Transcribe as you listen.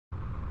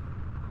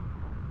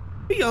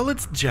Hey y'all,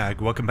 it's Jag.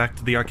 Welcome back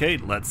to the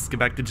arcade. Let's get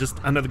back to just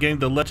another game,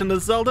 The Legend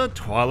of Zelda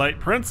Twilight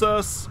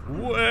Princess,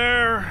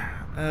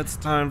 where it's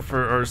time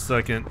for our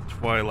second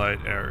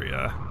Twilight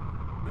area.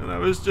 And I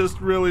was just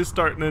really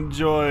starting to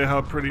enjoy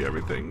how pretty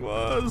everything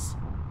was.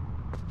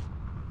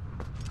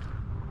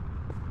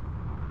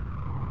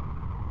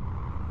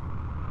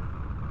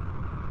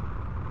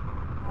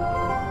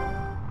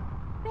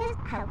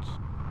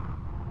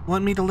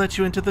 Want me to let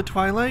you into the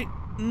Twilight?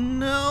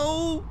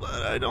 No,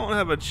 but I don't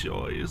have a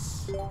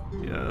choice.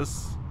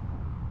 Yes.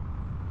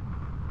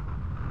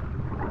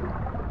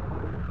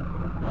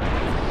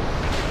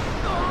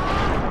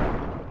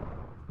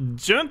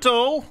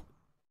 Gentle!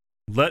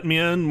 Let me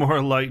in,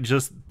 more like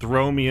just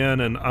throw me in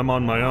and I'm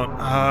on my own.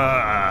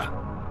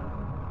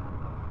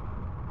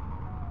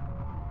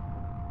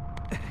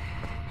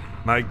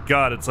 My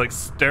god, it's like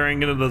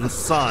staring into the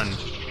sun.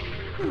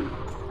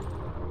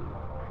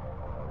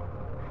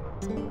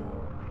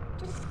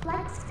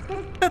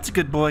 That's a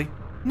good boy.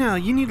 Now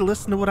you need to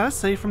listen to what I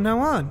say from now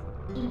on.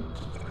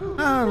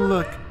 Ah,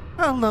 look.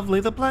 How lovely.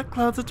 The black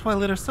clouds of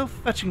Twilight are so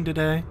fetching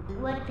today.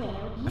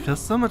 I feel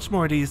so much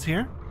more at ease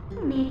here.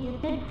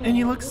 And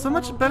you look so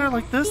much better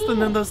like this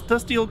than in those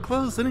dusty old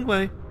clothes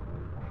anyway.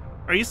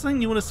 Are you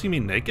saying you want to see me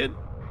naked?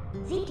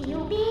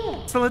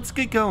 So let's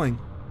get going.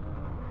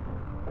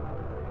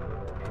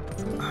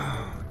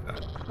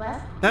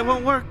 That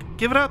won't work.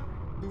 Give it up.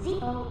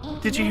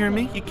 Did you hear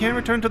me? You can't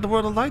return to the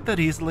world of light that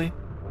easily.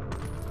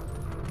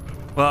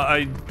 Well,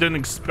 I didn't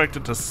expect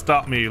it to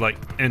stop me, like,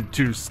 in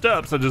 2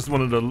 steps. I just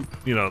wanted to,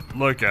 you know,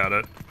 look at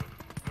it.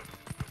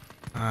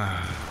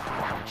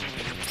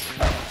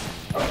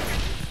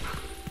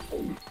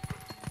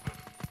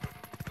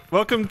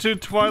 Welcome to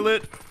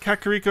Twilight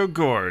Kakariko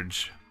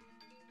Gorge.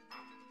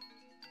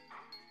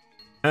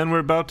 And we're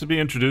about to be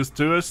introduced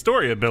to a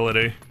story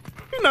ability.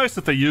 It'd be nice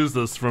if they use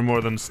this for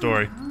more than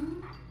story.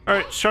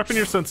 Alright, sharpen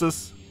your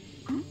senses.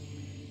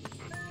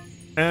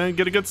 And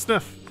get a good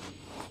sniff.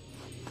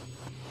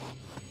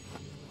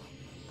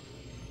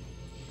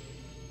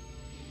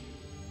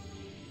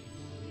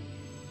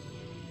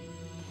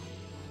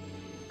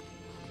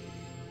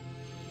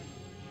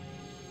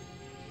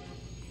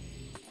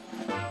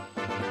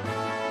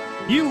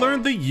 You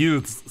learned the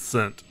youth's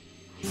scent.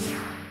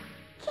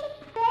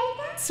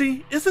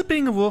 See, isn't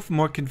being a wolf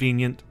more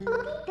convenient?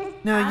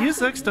 Now use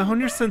X to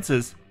hone your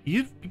senses.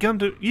 You've begun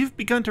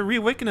to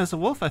reawaken as a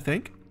wolf, I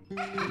think. You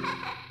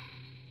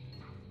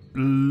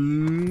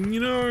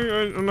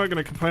know, I'm not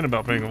gonna complain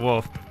about being a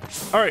wolf.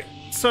 Alright,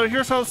 so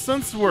here's how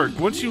scents work.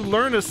 Once you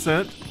learn a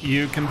scent,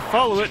 you can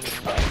follow it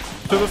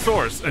to the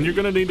source, and you're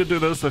gonna need to do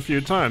this a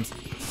few times.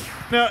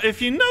 Now,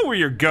 if you know where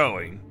you're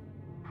going,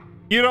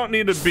 you don't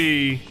need to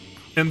be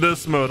in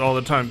this mode all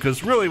the time,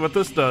 because really what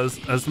this does,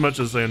 as much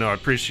as I know I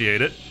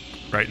appreciate it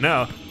right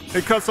now,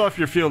 it cuts off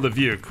your field of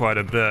view quite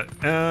a bit,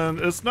 and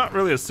it's not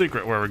really a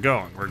secret where we're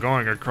going. We're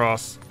going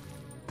across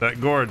that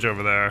gorge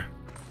over there.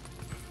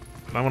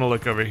 And I want to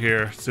look over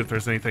here, see if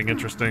there's anything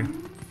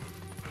interesting.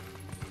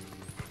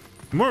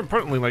 More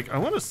importantly, like, I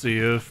want to see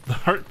if the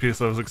heart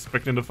piece I was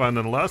expecting to find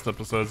in the last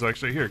episode is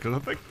actually here, because I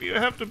think you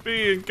have to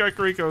be in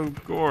Kakariko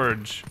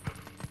Gorge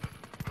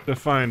to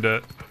find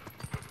it.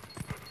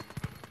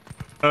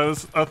 I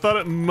thought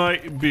it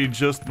might be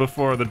just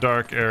before the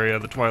dark area,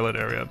 the Twilight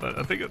area, but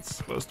I think it's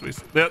supposed to be...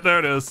 Yeah, there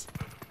it is.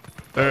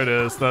 There it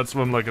is. That's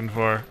what I'm looking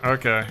for.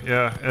 Okay,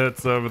 yeah,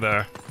 it's over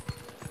there.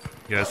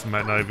 You guys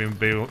might not even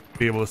be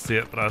able to see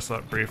it, but I saw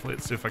it briefly.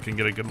 Let's see if I can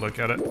get a good look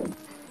at it.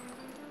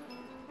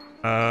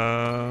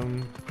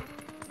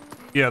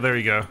 Yeah, there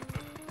you go.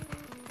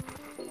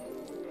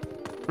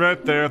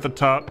 Right there at the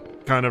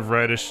top, kind of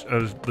rightish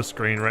of the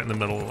screen, right in the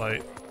middle of the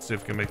light. Let's see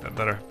if we can make that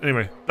better.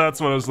 Anyway,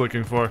 that's what I was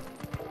looking for.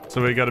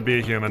 So we gotta be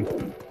a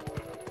human.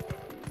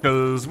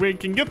 Because we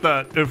can get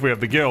that if we have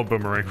the Gale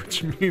Boomerang,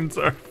 which means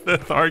our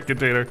 5th heart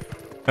container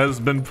has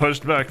been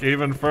pushed back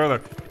even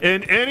further.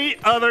 In any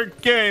other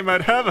game,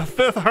 I'd have a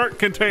 5th heart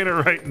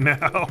container right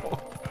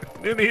now.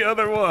 Any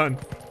other one.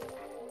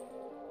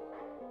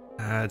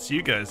 It's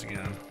you guys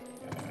again.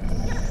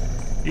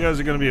 You guys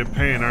are gonna be a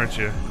pain, aren't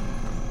you?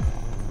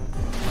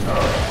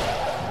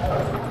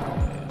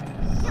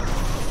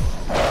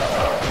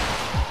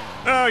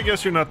 I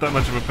guess you're not that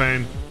much of a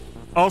pain.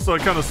 Also, I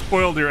kind of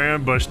spoiled your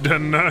ambush,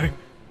 didn't I?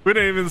 We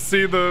didn't even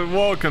see the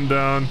wall come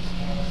down.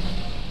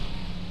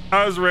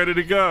 I was ready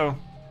to go.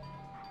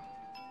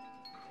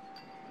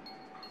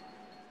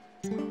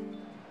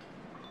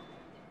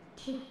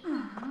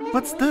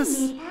 What's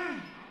this?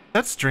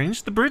 That's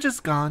strange. The bridge is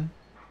gone.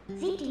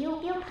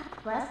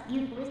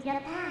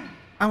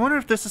 I wonder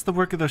if this is the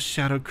work of those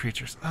shadow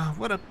creatures. Oh,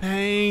 what a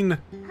pain.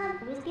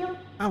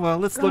 Oh well,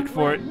 let's look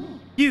for it.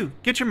 You,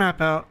 get your map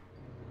out.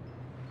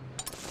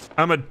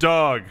 I'm a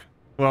dog.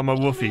 Well, I'm a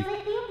woofie.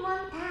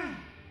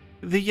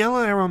 The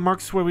yellow arrow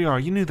marks where we are.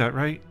 You knew that,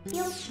 right?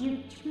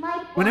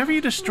 Whenever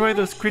you destroy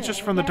those creatures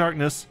from the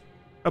darkness,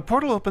 a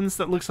portal opens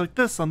that looks like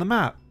this on the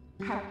map.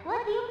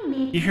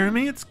 You hear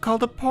me? It's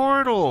called a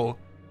portal.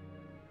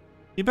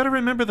 You better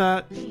remember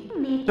that.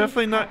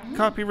 Definitely not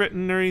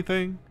copywritten or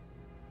anything.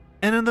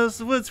 And in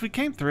those woods we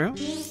came through.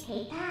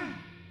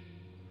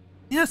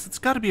 Yes, it's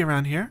got to be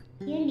around here.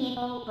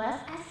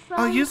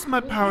 I'll use my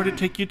power to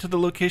take you to the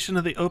location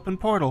of the open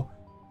portal.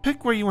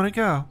 Pick where you want to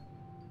go.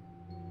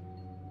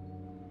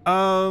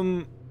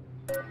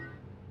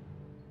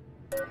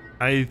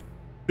 I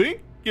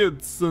think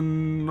it's the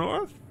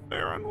North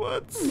Faron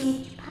Woods.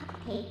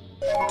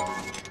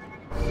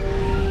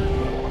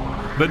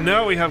 But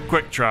now we have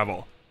quick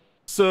travel.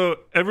 So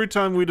every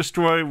time we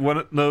destroy one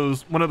of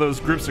those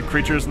groups of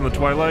creatures in the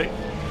Twilight,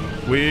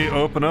 we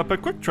open up a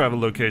quick travel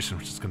location,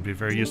 which is going to be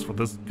very useful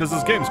because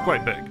this game's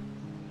quite big.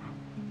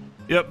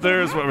 Yep,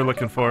 there's what we're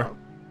looking for.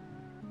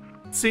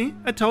 See,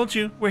 I told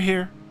you, we're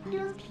here.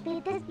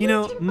 You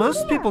know,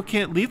 most people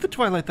can't leave the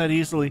Twilight that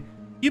easily.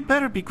 You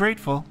better be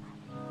grateful.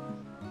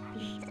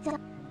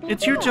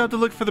 It's your job to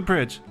look for the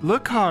bridge.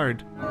 Look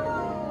hard.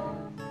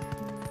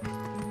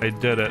 I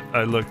did it.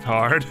 I looked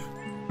hard.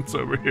 It's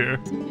over here.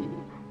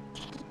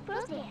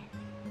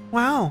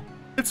 Wow,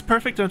 it's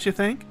perfect, don't you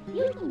think?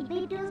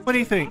 What do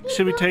you think?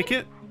 Should we take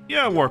it?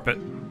 Yeah, warp it.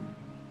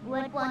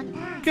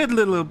 Good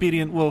little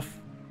obedient wolf.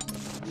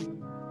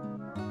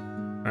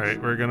 Alright,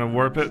 we're gonna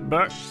warp it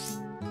back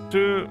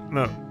to...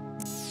 no.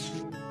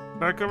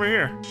 Back over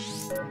here.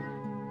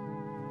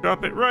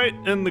 Drop it right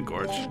in the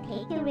gorge.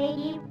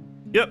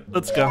 Yep,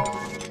 let's go.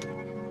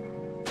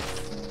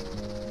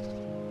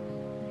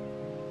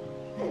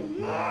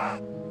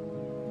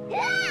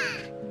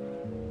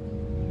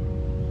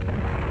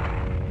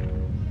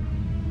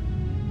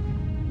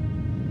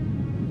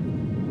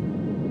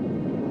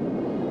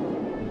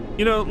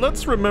 You know,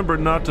 let's remember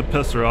not to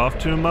piss her off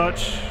too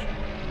much.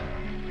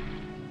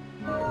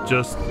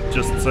 Just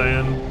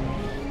saying.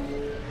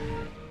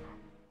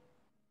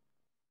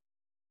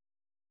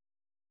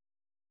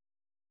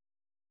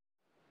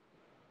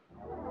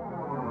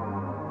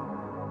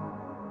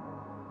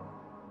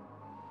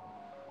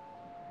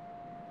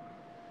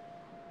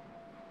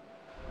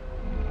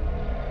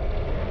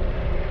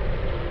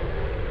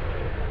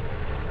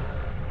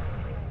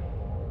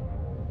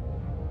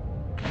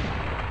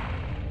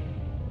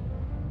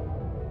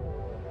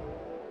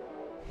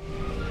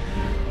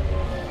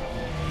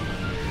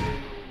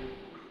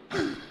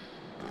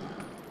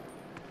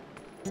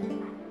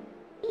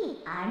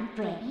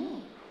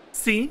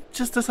 See,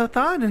 just as I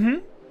thought,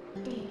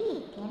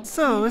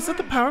 So, isn't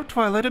the power of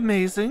Twilight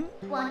amazing?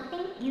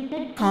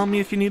 Call me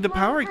if you need the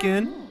power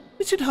again.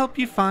 It should help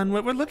you find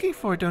what we're looking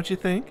for, don't you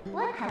think?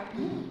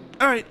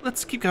 Alright,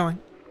 let's keep going.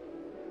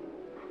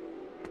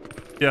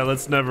 Yeah,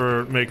 let's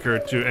never make her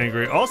too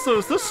angry. Also,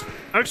 is this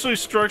actually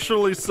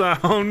structurally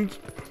sound?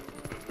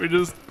 We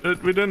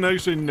didn't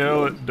actually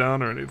nail it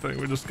down or anything.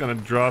 We just kind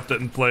of dropped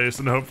it in place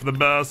and hope for the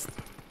best.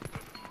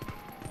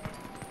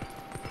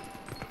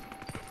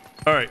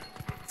 Alright.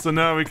 So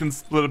now we can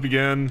split up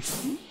again.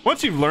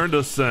 Once you've learned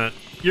a scent,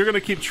 you're gonna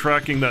keep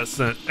tracking that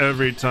scent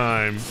every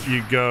time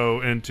you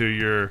go into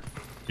your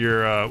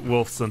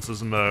wolf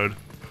senses mode.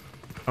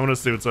 I want to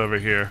see what's over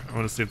here. I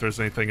want to see if there's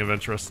anything of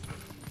interest.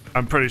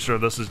 I'm pretty sure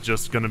this is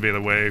just gonna be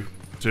the way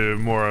to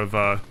more of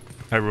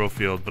Hyrule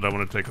Field, but I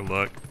want to take a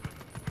look.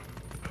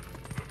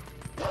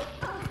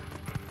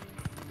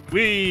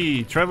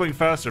 Whee! Traveling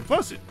faster.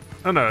 Plus,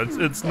 oh no,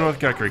 it's North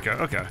Kakariko.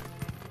 Okay.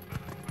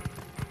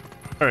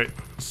 All right.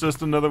 It's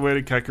just another way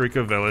to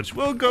Kakariko Village.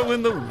 We'll go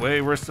in the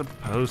way we're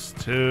supposed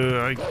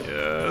to, I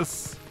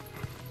guess.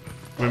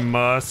 We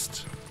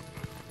must.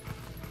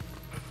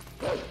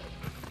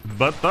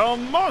 But thou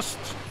must!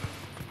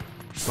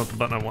 It's not the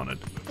button I wanted.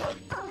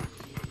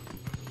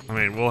 I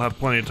mean, we'll have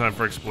plenty of time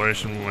for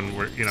exploration when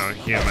we're, you know,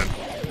 human.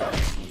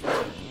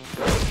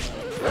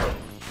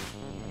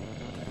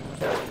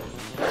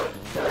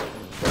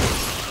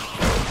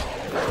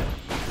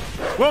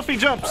 Wolfie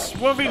jumps!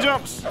 Wolfie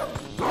jumps!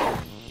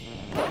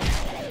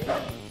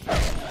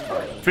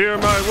 Fear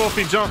my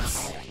wolfie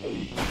jumps.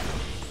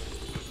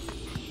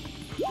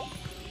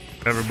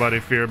 Everybody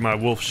fear my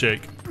wolf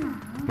shake.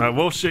 My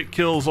wolf shake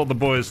kills all the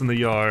boys in the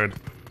yard.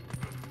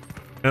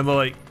 And they're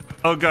like,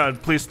 oh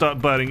god, please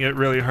stop biting, it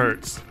really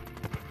hurts.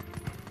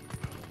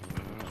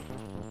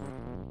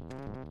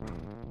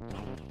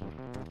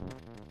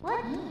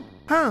 What?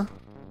 Huh?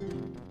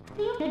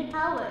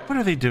 What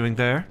are they doing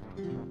there?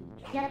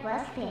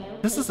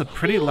 This is a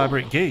pretty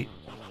elaborate gate.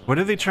 What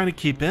are they trying to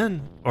keep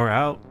in or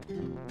out?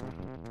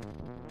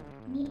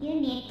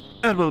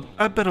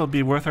 I bet it'll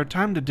be worth our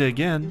time to dig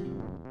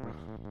in.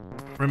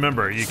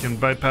 Remember, you can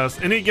bypass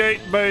any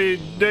gate by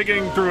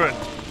digging through it.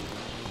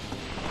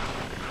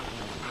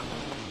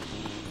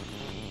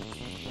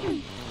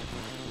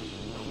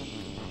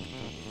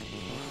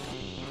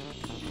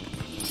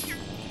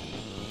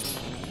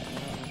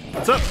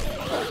 What's up?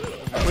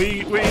 What are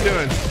you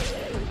doing?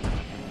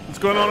 What's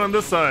going on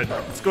this side?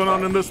 What's going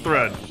on in this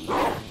thread?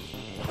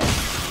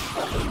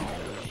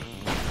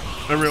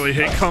 I really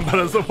hate combat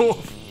as a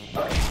wolf.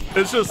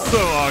 It's just so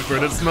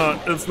awkward. It's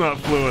not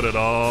fluid at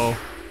all,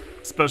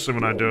 especially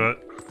when I do it.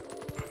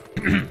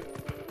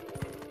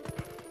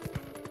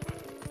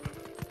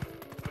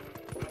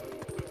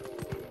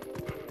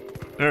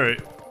 All right,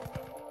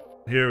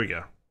 here we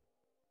go.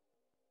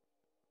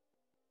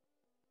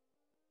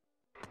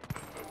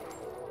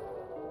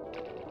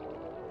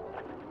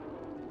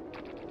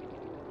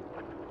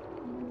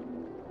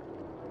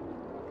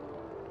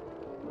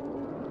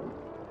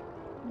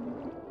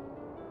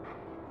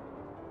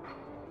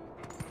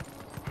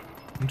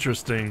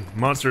 Interesting.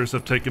 Monsters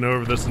have taken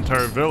over this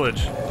entire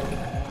village.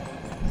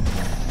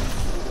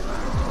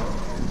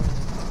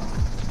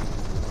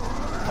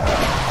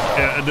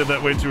 Yeah, I did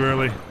that way too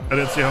early. I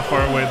didn't see how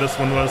far away this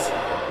one was.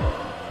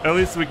 At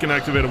least we can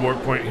activate a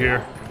warp point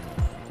here.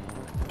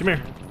 Come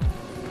here.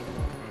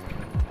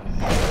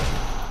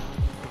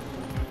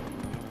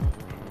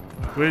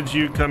 Would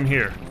you come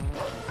here?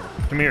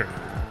 Come here.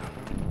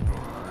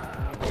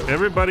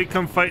 Everybody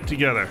come fight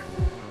together.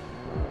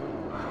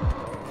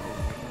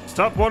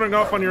 Stop wandering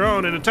off on your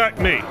own and attack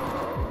me.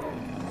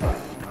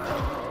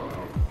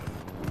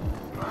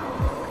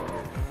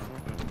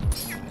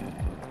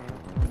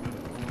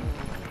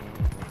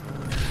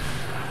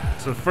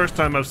 It's the first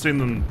time I've seen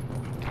them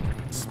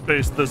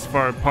spaced this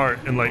far apart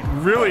and like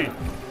really...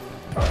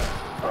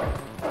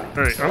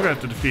 Alright, I'm gonna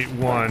have to defeat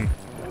one.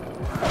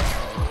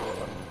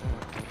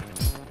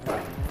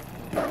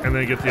 And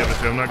then get the other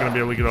two. I'm not gonna be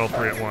able to get all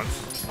three at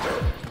once.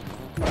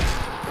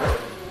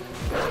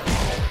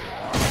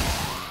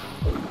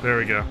 There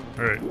we go.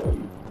 Alright.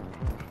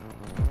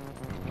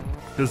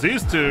 Because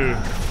these two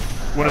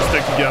want to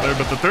stick together,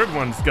 but the third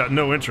one's got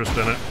no interest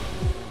in it.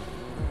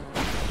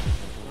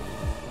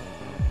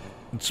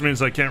 Which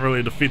means I can't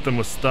really defeat them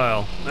with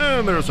style.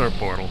 And there's our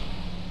portal.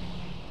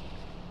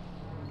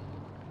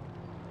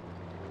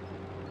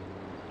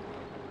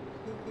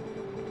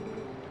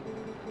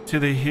 To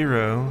the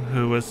hero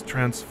who was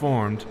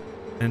transformed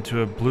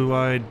into a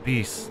blue-eyed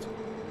beast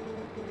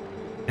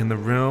in the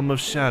realm of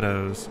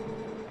shadows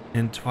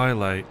in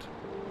Twilight.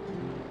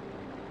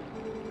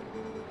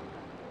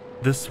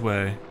 This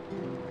way.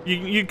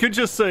 You could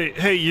just say,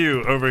 hey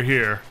you, over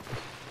here.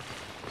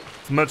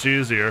 It's much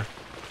easier.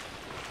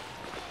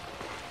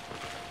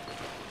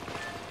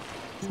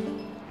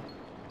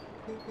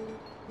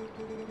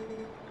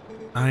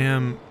 I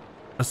am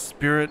a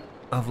spirit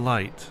of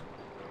light.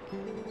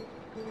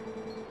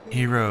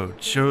 Hero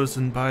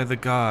chosen by the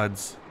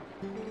gods.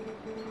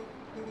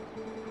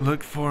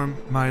 Look for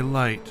my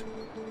light.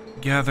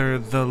 Gather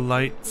the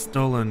light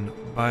stolen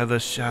by the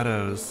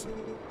shadows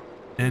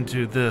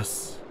into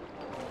this.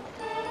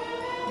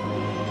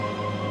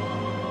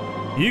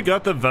 You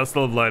got the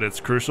vessel of light. It's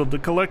crucial to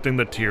collecting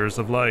the tears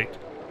of light.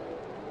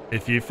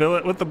 If you fill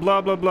it with the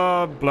blah blah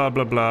blah blah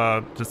blah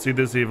blah to see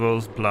these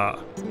evils, blah.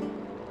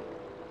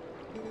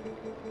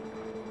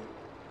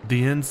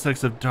 The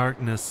insects of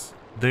darkness,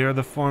 they are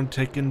the form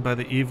taken by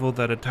the evil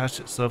that attached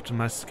itself to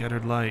my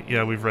scattered light.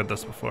 Yeah, we've read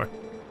this before.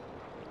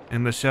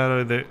 In the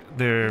shadow,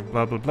 they're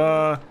blah blah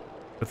blah.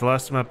 With the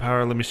last of my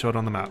power, let me show it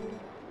on the map.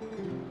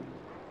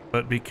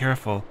 But be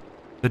careful.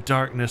 The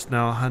darkness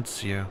now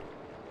hunts you.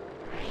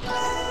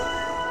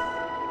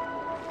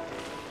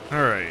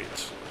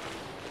 Alright.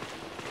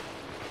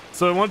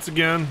 So once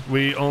again,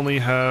 we only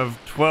have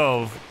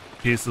 12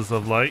 pieces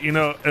of light. You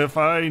know, if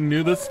I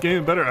knew this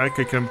game better, I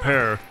could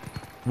compare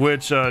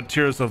which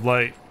tiers of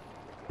light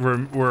were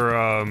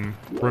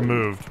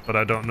removed, but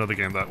I don't know the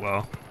game that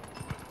well.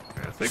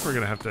 Okay, I think we're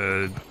gonna have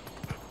to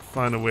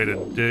find a way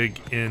to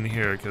dig in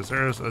here because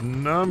there's a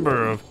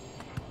number of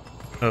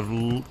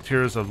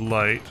tiers of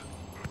light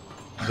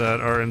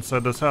that are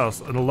inside this house,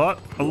 and a lot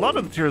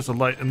of the tiers of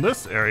light in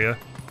this area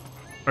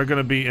are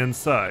gonna be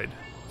inside.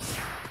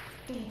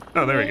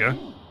 Oh, there we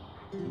go.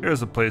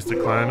 Here's a place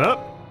to climb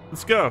up.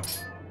 Let's go.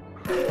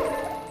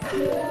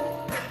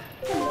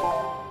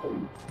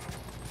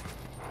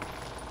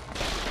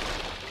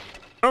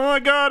 Oh my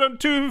god, I'm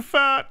too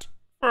fat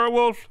for a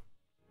wolf.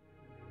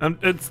 And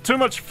it's too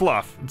much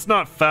fluff. It's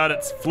not fat,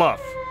 it's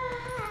fluff.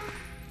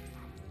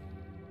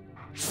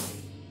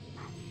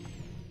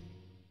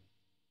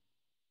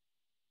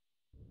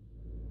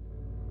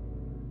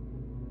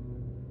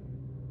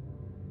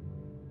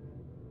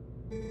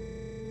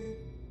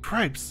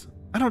 Cripes,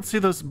 I don't see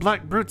those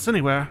black brutes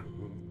anywhere.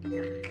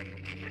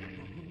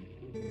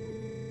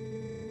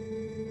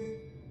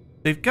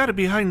 They've got to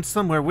be hiding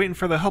somewhere, waiting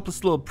for the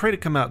helpless little prey to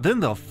come out. Then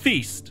they'll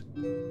feast.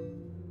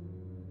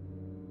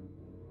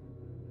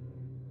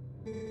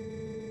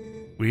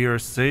 We are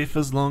safe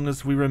as long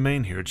as we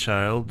remain here,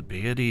 child.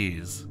 Be at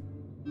ease.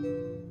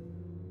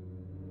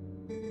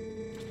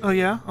 Oh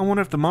yeah? I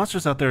wonder if the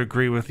monsters out there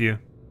agree with you.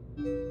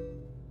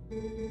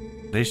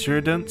 They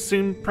sure don't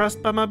seem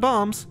pressed by my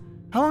bombs.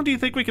 How long do you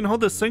think we can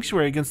hold this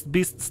sanctuary against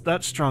beasts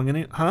that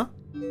strong, huh?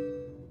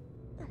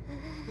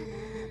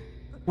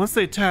 Once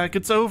they attack,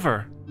 it's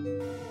over.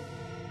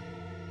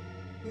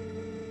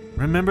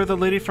 Remember the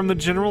lady from the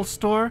general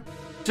store?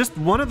 Just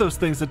one of those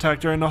things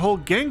attacked her and a whole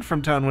gang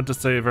from town went to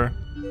save her.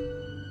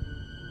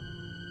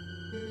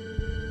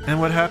 And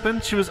what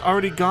happened? She was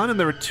already gone and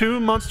there were 2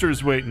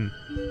 monsters waiting.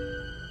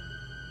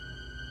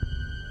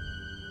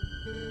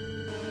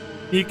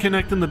 You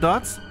connecting the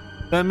dots?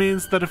 That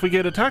means that if we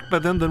get attacked by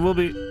them, then we'll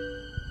be...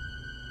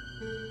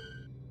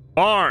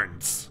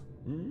 Barnes!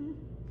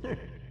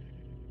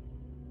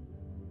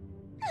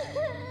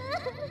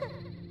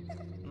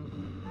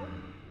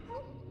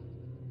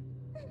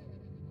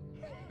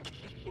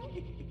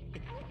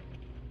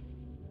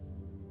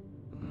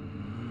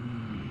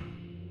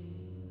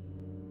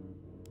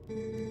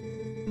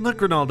 Look,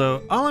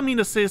 Ronaldo, all I mean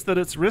to say is that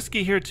it's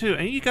risky here too.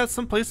 Ain't you got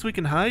someplace we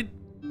can hide?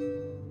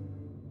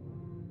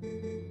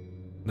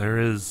 There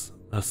is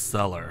a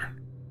cellar.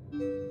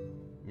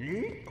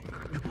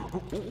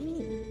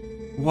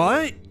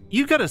 What?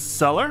 You got a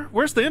cellar?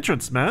 Where's the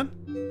entrance, man?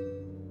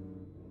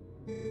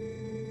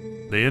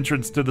 The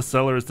entrance to the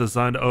cellar is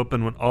designed to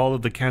open when all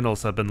of the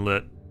candles have been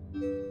lit.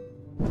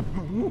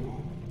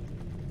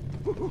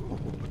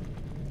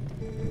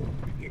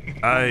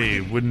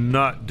 I would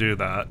not do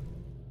that.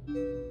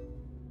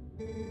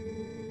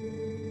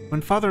 When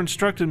Father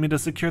instructed me to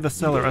secure the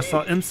cellar, I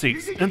saw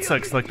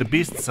insects like the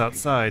beasts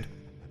outside.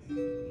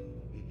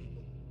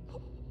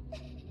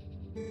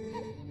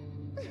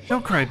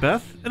 Don't cry,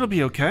 Beth. It'll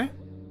be okay.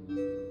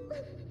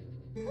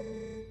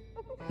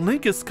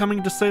 Link is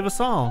coming to save us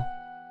all.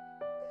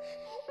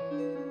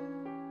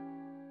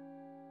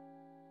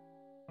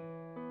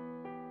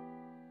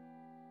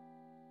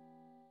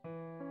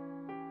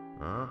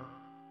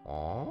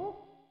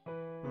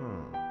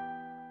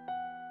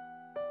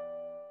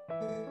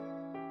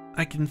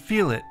 I can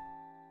feel it.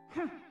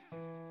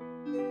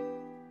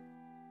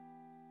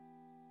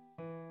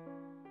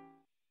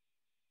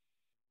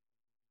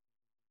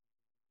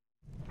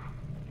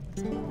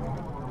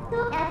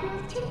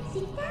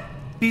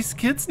 These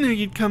kids knew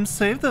you'd come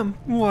save them.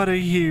 What a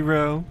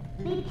hero.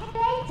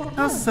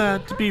 How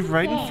sad to be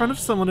right in front of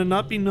someone and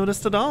not be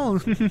noticed at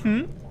all.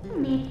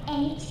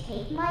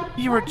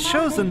 You were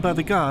chosen by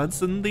the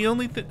gods, and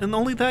only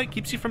that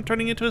keeps you from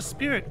turning into a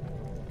spirit.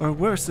 Or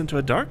worse, into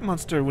a dark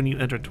monster when you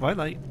enter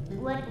Twilight.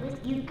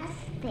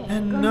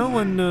 And no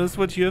one knows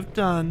what you have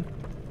done.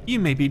 You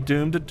may be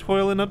doomed to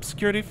toil in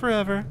obscurity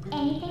forever.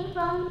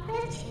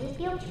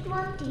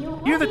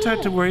 You're the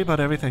type to worry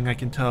about everything, I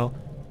can tell.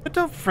 But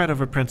don't fret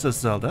over Princess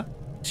Zelda.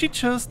 She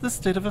chose this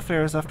state of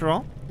affairs after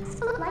all.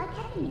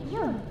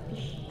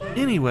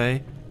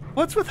 Anyway,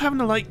 what's with having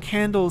to light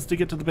candles to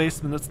get to the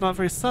basement? It's not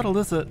very subtle,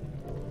 is it?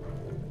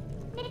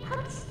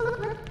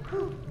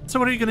 So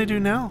what are you gonna do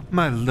now,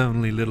 my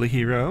lonely little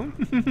hero?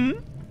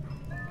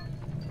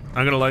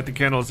 I'm gonna light the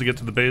candles to get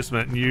to the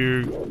basement, and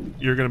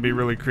you're gonna be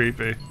really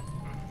creepy.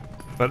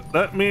 But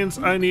that means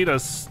I need a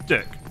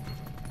stick.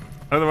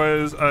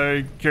 Otherwise,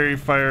 I carry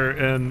fire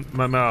in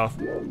my mouth.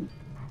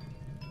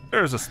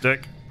 There's a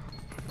stick.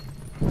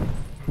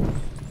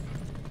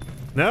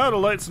 Now to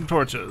light some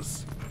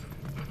torches.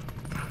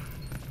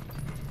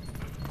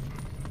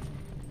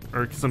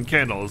 Or some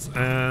candles,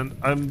 and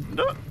I'm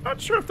not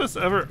sure if this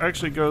ever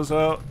actually goes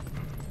out.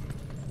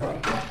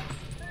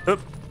 Oop.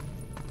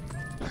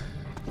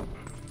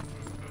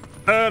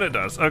 And it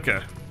does,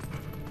 okay.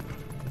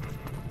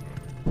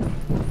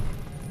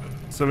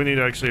 So we need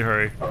to actually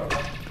hurry.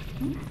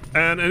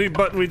 And any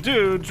button we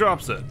do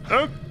drops it.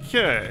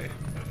 Okay.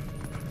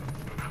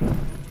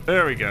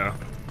 There we go.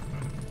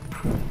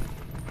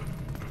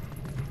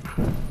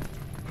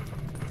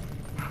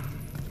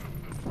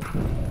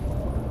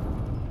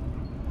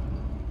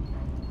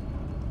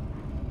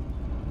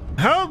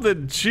 How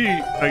did she...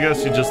 I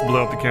guess she just blew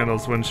out the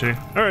candles, wouldn't she?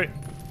 Alright.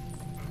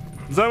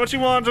 Is that what you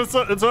want? It's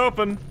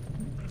open.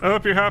 I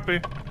hope you're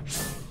happy.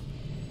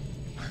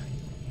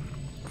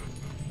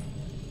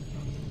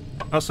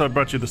 Also, I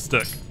brought you the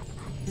stick.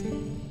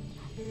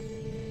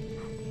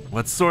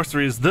 What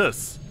sorcery is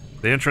this?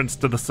 The entrance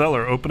to the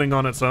cellar opening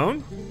on its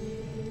own?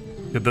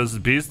 Could those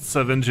beasts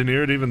have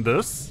engineered even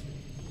this?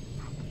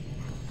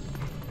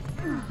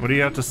 What do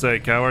you have to say,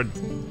 coward?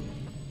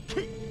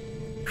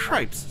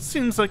 Cripes,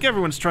 seems like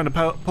everyone's trying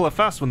to pull a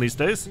fast one these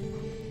days.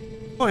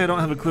 Boy, I don't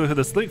have a clue who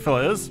this Link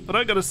fella is, but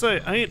I gotta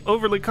say, I ain't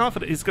overly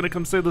confident he's gonna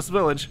come save this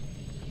village.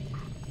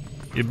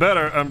 You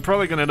better, I'm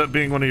probably gonna end up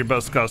being one of your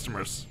best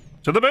customers.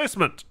 To the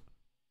basement!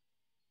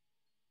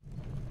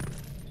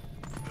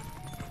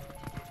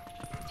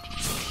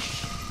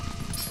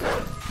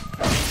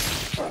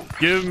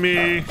 Give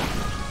me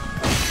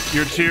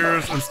your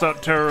tears and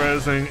stop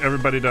terrorizing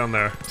everybody down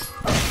there.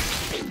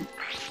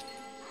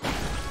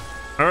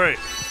 Alright.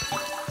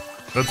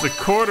 That's a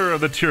quarter of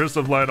the Tears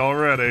of Light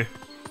already.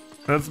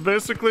 That's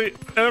basically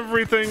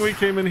everything we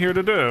came in here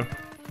to do.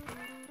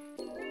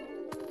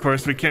 Of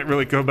course, we can't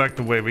really go back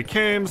the way we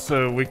came,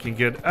 so we can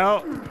get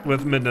out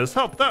with Midna's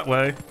help that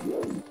way.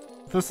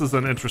 This is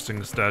an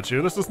interesting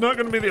statue. This is not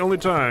going to be the only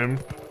time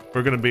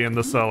we're going to be in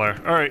the cellar.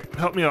 Alright,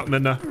 help me out,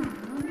 Midna.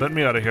 Let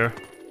me out of here.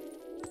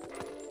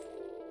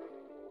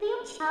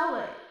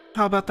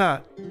 How about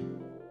that?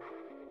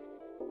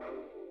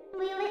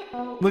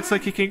 Looks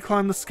like you can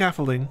climb the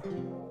scaffolding.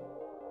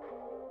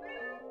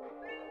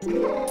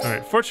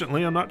 Alright,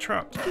 fortunately I'm not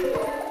trapped.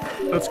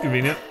 That's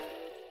convenient.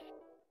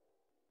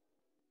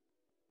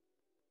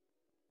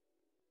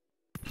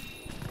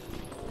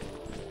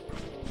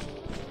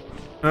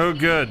 Oh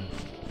good.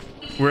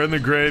 We're in the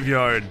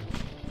graveyard.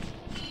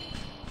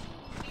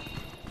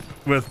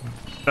 With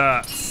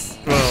bats.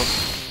 Well,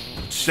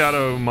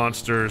 shadow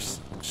monsters.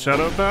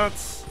 Shadow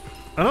bats?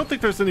 I don't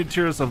think there's any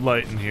Tears of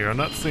Light in here. I'm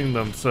not seeing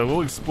them, so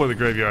we'll explore the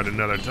graveyard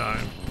another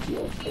time.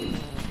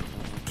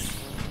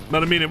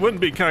 But I mean, it wouldn't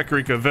be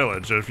Kakariko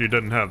Village if you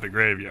didn't have the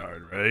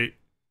graveyard, right?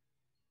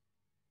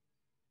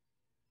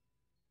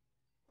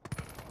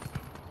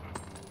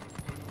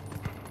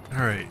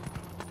 Alright.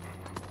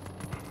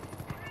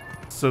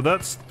 So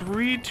that's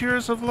 3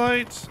 tiers of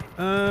light,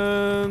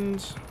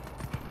 and...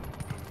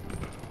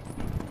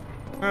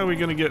 how are we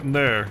gonna get in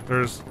there?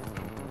 There's...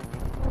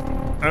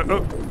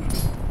 oh!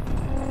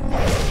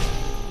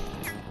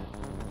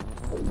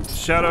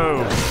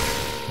 Shadow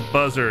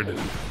buzzard.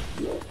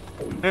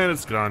 And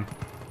it's gone.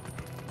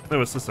 Oh,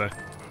 what's this say?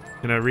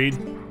 Can I read?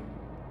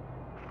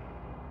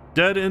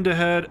 Dead end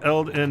ahead,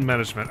 Eld end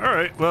management.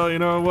 Alright, well, you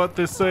know what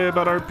they say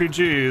about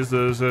RPGs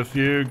is if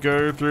you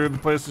go through the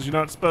places you're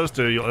not supposed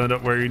to, you'll end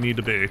up where you need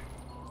to be.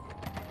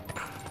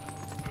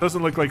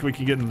 Doesn't look like we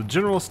can get in the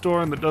general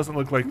store, and that doesn't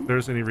look like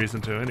there's any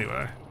reason to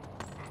anyway.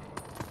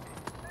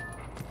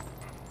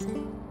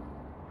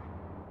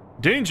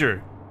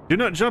 Danger! Do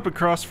not jump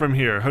across from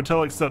here.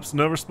 Hotel accepts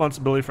no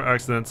responsibility for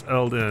accidents.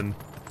 Eld in.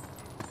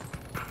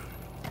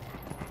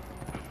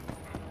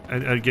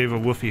 I gave a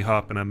woofy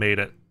hop and I made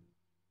it.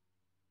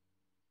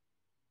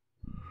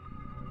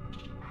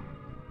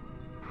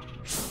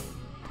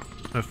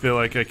 I feel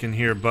like I can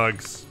hear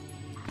bugs.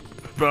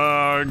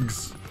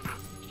 Bugs!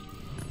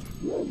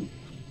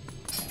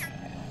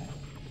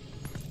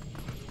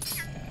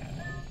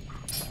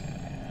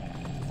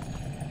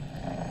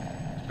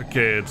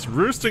 Okay, it's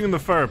roosting in the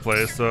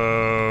fireplace,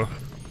 so...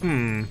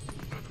 I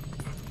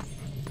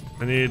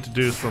need to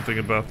do something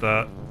about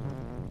that.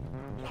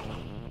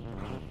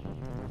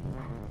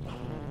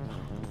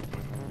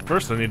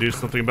 First, I need to do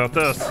something about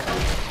this.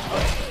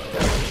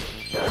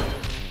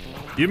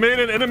 You made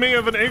an enemy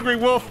of an angry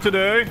wolf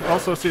today.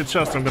 Also, see a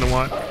chest I'm gonna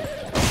want.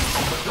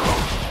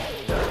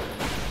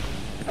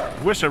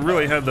 Wish I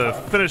really had the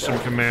finish him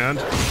command,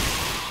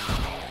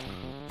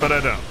 but I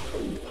don't.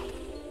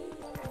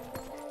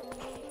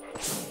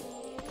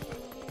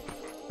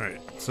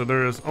 Alright, so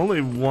there is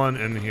only one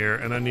in here,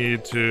 and I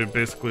need to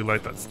basically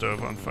light that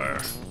stove on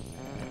fire.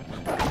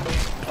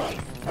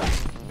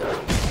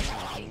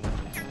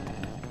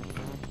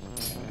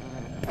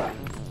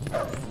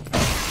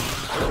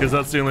 Because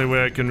that's the only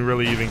way I can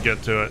really even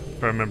get to it,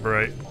 if I remember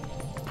right.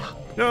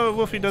 No,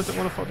 Wolfie doesn't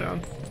want to fall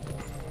down.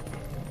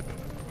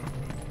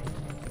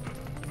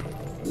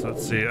 So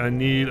let's see, I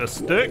need a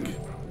stick,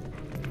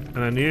 and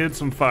I need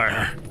some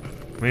fire.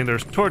 I mean,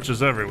 there's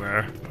torches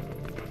everywhere.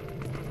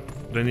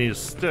 But I need a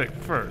stick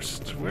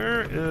first.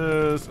 Where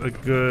is a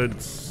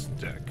good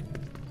stick?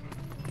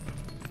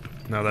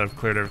 Now that I've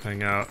cleared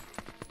everything out.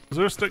 Is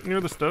there a stick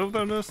near the stove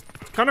that I missed?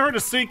 It's kind of hard to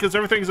see because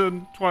everything's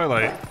in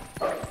Twilight.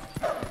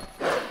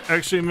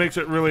 Actually makes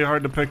it really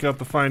hard to pick up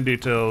the fine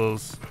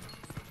details.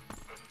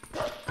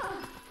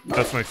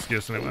 That's my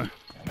excuse anyway.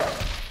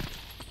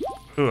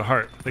 Ooh, a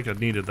heart. I think I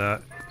needed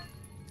that.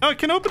 Oh, I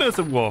can open it as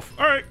a wolf.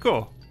 Alright,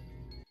 cool.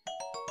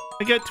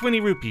 I got 20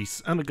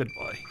 rupees. I'm a good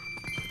boy.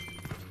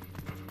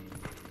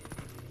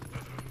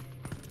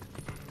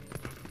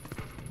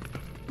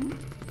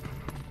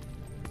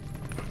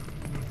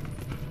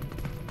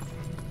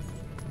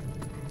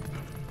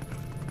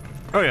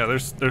 Oh yeah,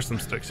 there's some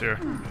sticks here.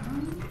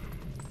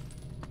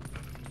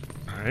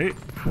 Alright.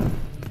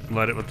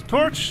 Light it with the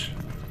torch.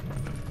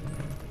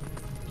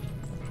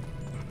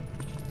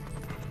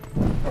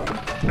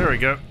 There we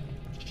go.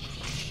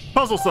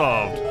 Puzzle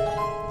solved.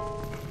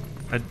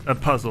 I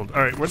puzzled.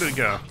 Alright, where did it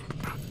go?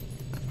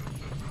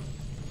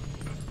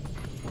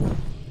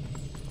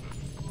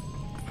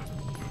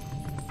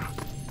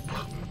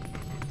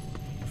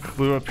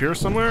 Flew up here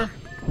somewhere?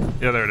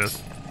 Yeah, there it is.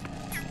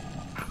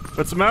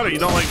 What's the matter? You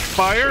don't like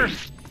fire?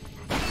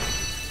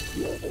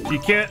 You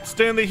can't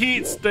stand the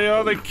heat. Stay out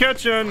of the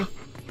kitchen.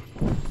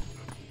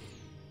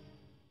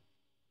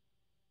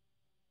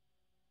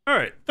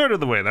 Alright, third of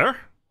the way there.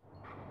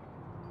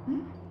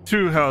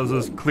 2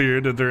 houses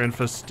cleared of their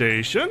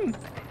infestation.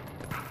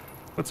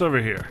 What's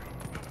over here?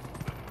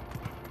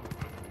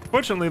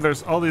 Fortunately,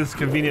 there's all these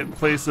convenient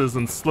places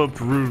and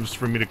sloped roofs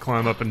for me to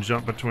climb up and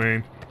jump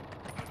between.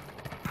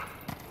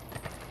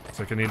 Looks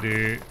like I need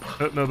to...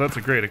 Oh, no, that's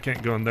a grate. I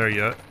can't go in there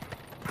yet.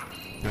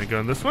 Can I go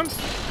in this one?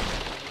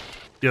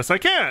 Yes, I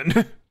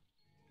can!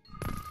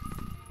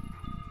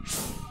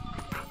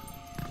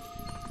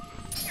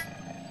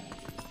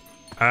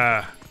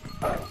 Ah.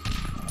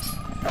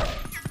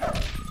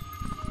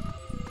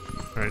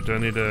 Alright, do I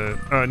need to...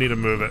 Oh, I need to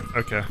move it.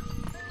 Okay.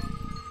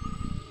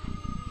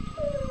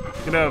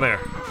 Get out of there.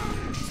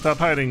 Stop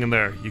hiding in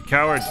there, you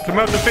coward. Come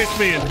out to face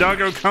me in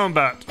doggo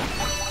combat.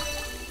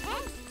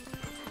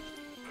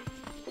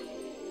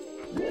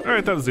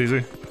 Alright, that was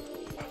easy.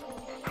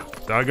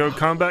 Doggo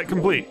combat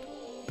complete.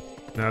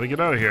 Now to get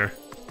out of here.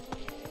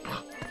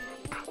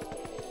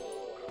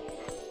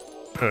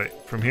 Alright,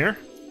 from here?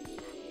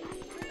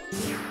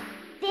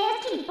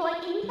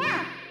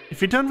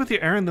 If you're done with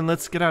your errand, then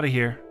let's get out of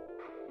here.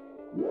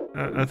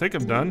 I think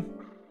I'm done.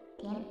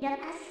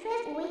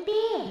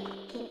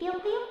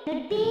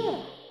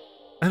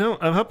 I know,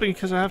 I'm hoping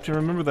because I have to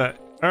remember that.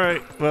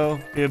 Alright, well,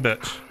 be a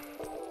bitch.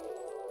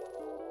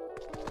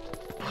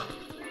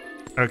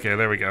 Okay,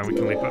 there we go. We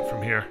can leap up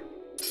from here.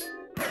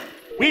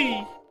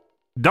 Whee!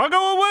 Doggo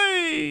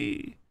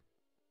away!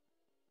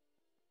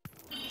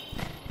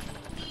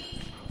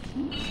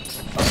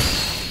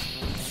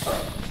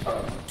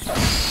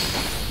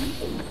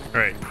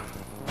 Alright.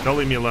 Don't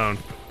leave me alone.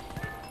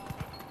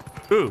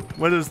 Ooh,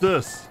 what is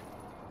this?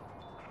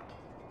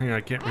 Yeah,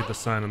 I can't read the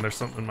sign and there's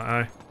something in my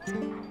eye.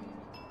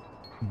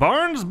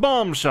 Barnes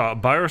Bomb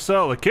Shop. Buy or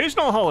sell.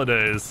 Occasional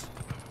holidays.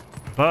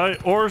 Buy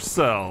or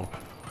sell.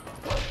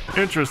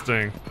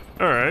 Interesting.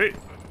 Alright.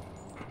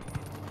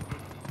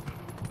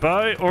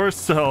 Buy or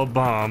sell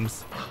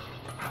bombs.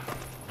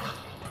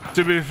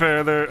 To be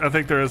fair, I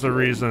think there is a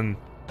reason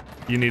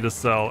you need to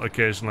sell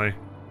occasionally.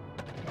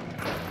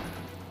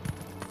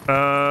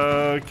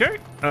 Okay.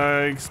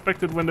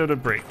 Expected window to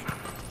break.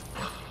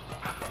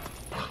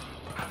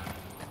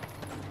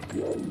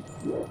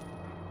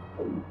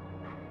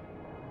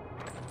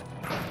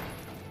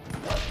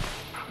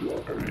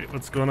 Alright,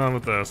 what's going on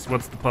with this?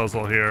 What's the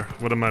puzzle here?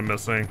 What am I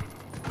missing?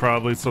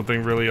 Probably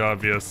something really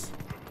obvious.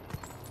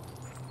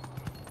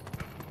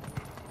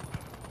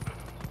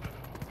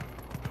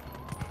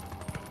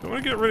 Do I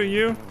want to get rid of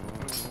you?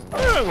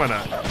 Eh, why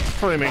not?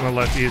 Probably make my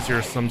life easier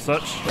or some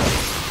such.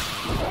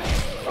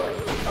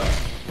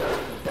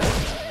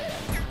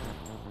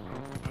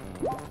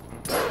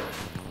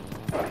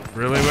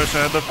 Really wish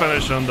I had to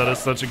finish him. That is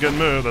such a good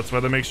move. That's why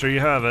they make sure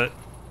you have it.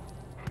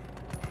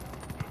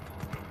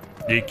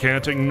 You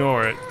can't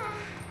ignore it.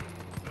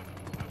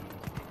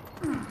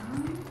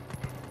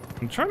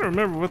 I'm trying to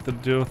remember what the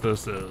deal with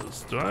this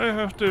is. Do I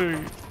have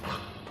to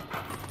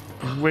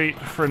wait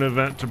for an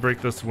event to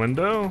break this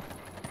window?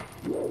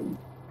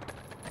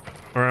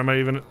 Or am I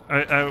even...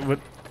 I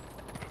would...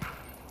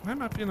 Might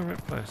not be in the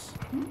right place.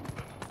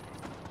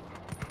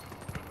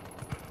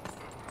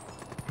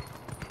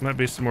 Might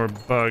be some more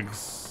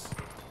bugs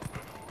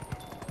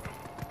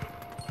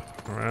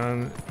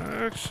around.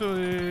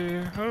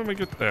 Actually, how do we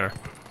get there?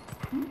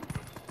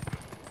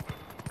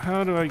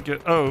 How do I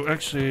get... Oh,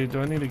 actually, do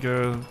I need to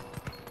go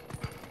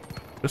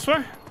this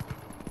way?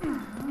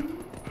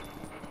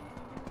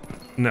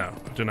 No,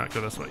 do not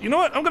go this way. You know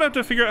what? I'm gonna have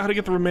to figure out how to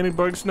get the remaining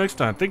bugs next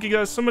time. Thank you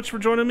guys so much for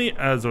joining me.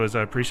 As always,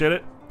 I appreciate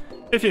it.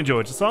 If you enjoyed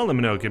what you saw, let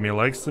me know. Give me a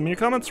like, send me your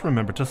comments.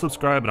 Remember to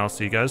subscribe, and I'll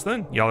see you guys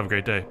then. Y'all have a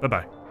great day.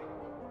 Bye-bye.